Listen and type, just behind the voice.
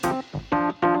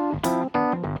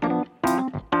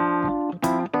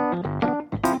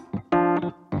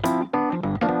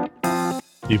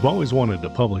You've always wanted to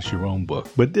publish your own book,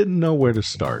 but didn't know where to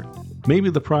start. Maybe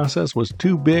the process was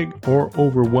too big or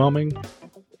overwhelming.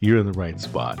 You're in the right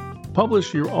spot.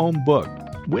 Publish your own book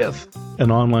with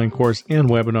an online course and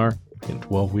webinar in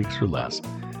 12 weeks or less.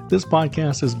 This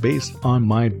podcast is based on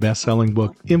my best-selling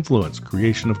book, Influence,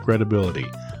 Creation of Credibility.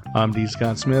 I'm D.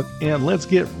 Scott Smith, and let's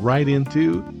get right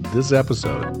into this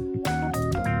episode.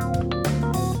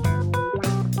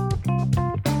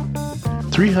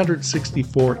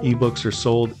 364 ebooks are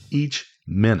sold each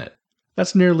minute.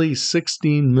 That's nearly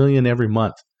 16 million every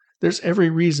month. There's every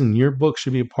reason your book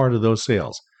should be a part of those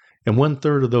sales. And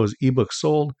 1/3 of those ebooks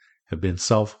sold have been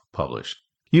self-published.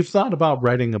 You've thought about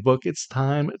writing a book. It's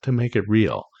time to make it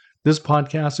real. This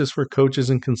podcast is for coaches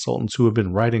and consultants who have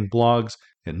been writing blogs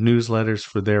and newsletters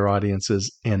for their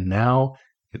audiences, and now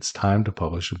it's time to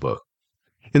publish a book.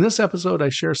 In this episode, I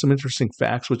share some interesting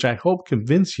facts which I hope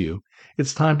convince you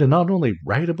it's time to not only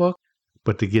write a book,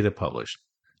 but to get it published.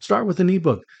 Start with an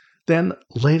ebook, then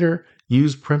later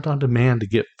use print on demand to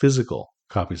get physical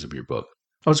copies of your book.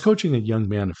 I was coaching a young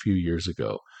man a few years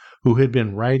ago who had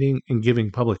been writing and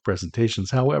giving public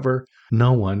presentations. However,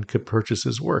 no one could purchase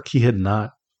his work. He had not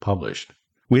published.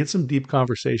 We had some deep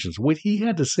conversations. What he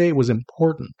had to say was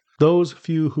important. Those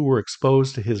few who were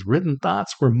exposed to his written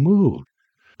thoughts were moved.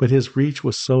 But his reach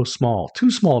was so small, too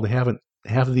small to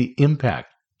have the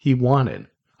impact he wanted.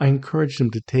 I encouraged him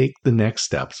to take the next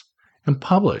steps and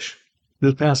publish.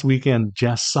 This past weekend,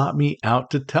 Jess sought me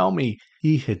out to tell me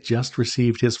he had just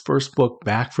received his first book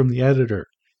back from the editor.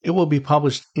 It will be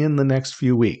published in the next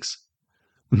few weeks.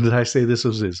 Did I say this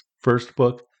was his first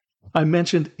book? I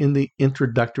mentioned in the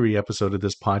introductory episode of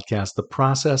this podcast, the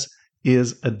process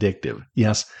is addictive.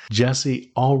 Yes,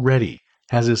 Jesse already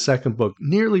has his second book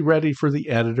nearly ready for the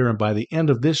editor, and by the end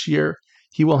of this year,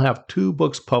 he will have 2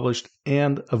 books published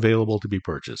and available to be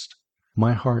purchased.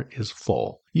 My heart is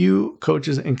full. You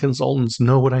coaches and consultants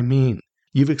know what I mean.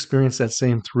 You've experienced that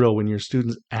same thrill when your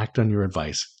students act on your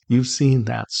advice. You've seen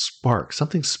that spark,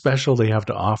 something special they have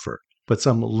to offer, but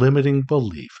some limiting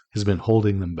belief has been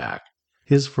holding them back.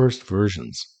 His first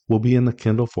versions will be in the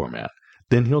Kindle format.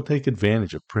 Then he'll take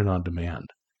advantage of print on demand.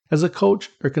 As a coach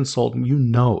or consultant, you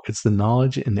know it's the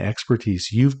knowledge and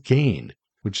expertise you've gained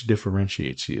which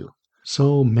differentiates you.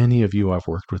 So many of you I've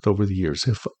worked with over the years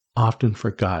have often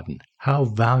forgotten how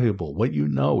valuable what you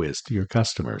know is to your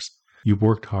customers. You've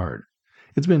worked hard.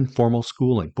 It's been formal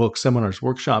schooling, books, seminars,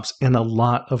 workshops, and a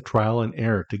lot of trial and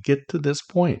error to get to this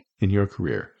point in your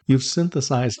career. You've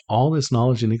synthesized all this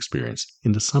knowledge and experience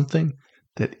into something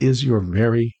that is your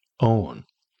very own.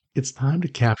 It's time to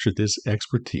capture this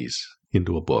expertise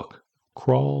into a book.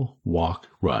 Crawl, walk,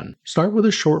 run. Start with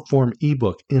a short form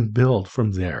ebook and build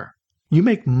from there. You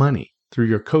make money through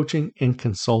your coaching and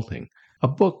consulting. A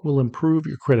book will improve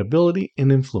your credibility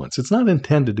and influence. It's not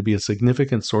intended to be a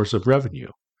significant source of revenue,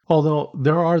 although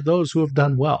there are those who have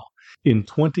done well. In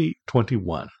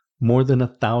 2021, more than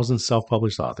 1,000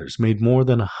 self-published authors made more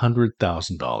than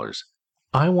 $100,000.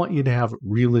 I want you to have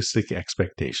realistic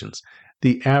expectations.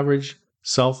 The average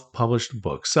self-published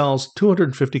book sells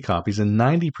 250 copies, and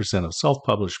 90% of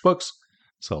self-published books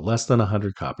sell less than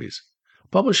 100 copies.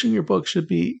 Publishing your book should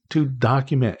be to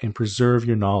document and preserve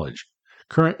your knowledge.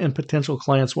 Current and potential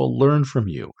clients will learn from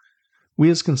you. We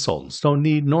as consultants don't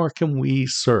need nor can we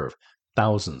serve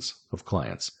thousands of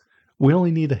clients. We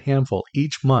only need a handful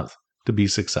each month to be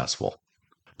successful.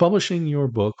 Publishing your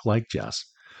book, like Jess,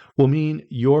 will mean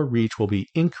your reach will be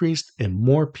increased and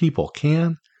more people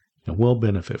can and will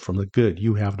benefit from the good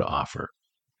you have to offer.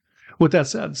 With that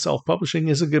said, self-publishing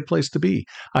is a good place to be.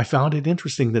 I found it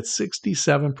interesting that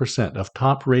 67% of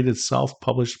top-rated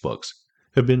self-published books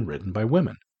have been written by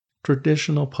women.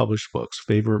 Traditional published books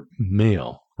favor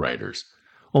male writers.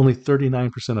 Only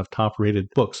 39% of top-rated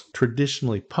books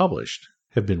traditionally published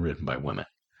have been written by women.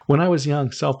 When I was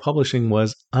young, self-publishing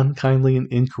was unkindly and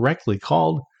incorrectly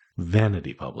called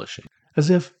vanity publishing, as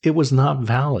if it was not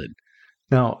valid.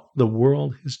 Now, the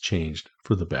world has changed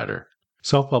for the better.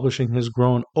 Self-publishing has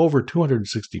grown over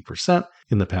 260%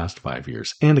 in the past 5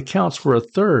 years and accounts for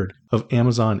 1/3 of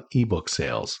Amazon ebook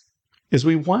sales. As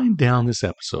we wind down this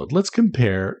episode, let's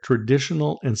compare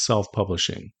traditional and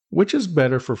self-publishing. Which is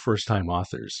better for first-time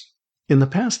authors? In the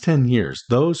past 10 years,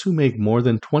 those who make more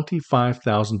than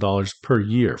 $25,000 per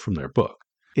year from their book,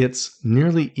 it's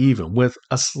nearly even, with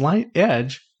a slight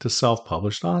edge to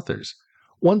self-published authors.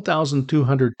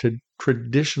 1,200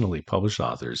 traditionally published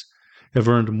authors have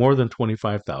earned more than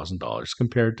 $25,000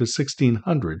 compared to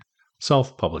 1,600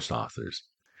 self-published authors.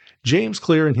 James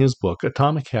Clear, in his book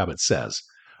Atomic Habits, says,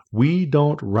 "We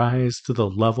don't rise to the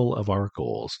level of our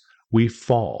goals. We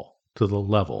fall to the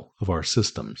level of our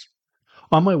systems."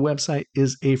 On my website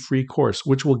is a free course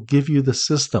which will give you the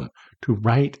system to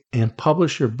write and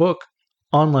publish your book,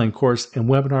 online course, and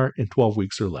webinar in 12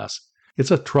 weeks or less.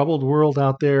 It's a troubled world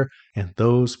out there, and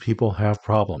those people have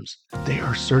problems. They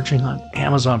are searching on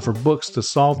Amazon for books to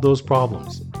solve those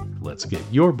problems. Let's get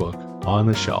your book on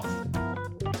the shelf.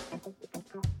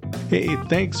 Hey,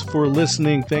 thanks for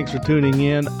listening. Thanks for tuning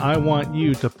in. I want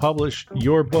you to publish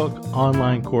your book,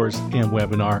 online course, and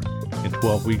webinar in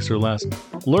 12 weeks or less.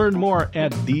 Learn more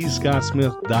at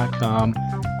dscottsmith.com.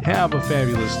 Have a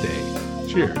fabulous day.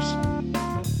 Cheers.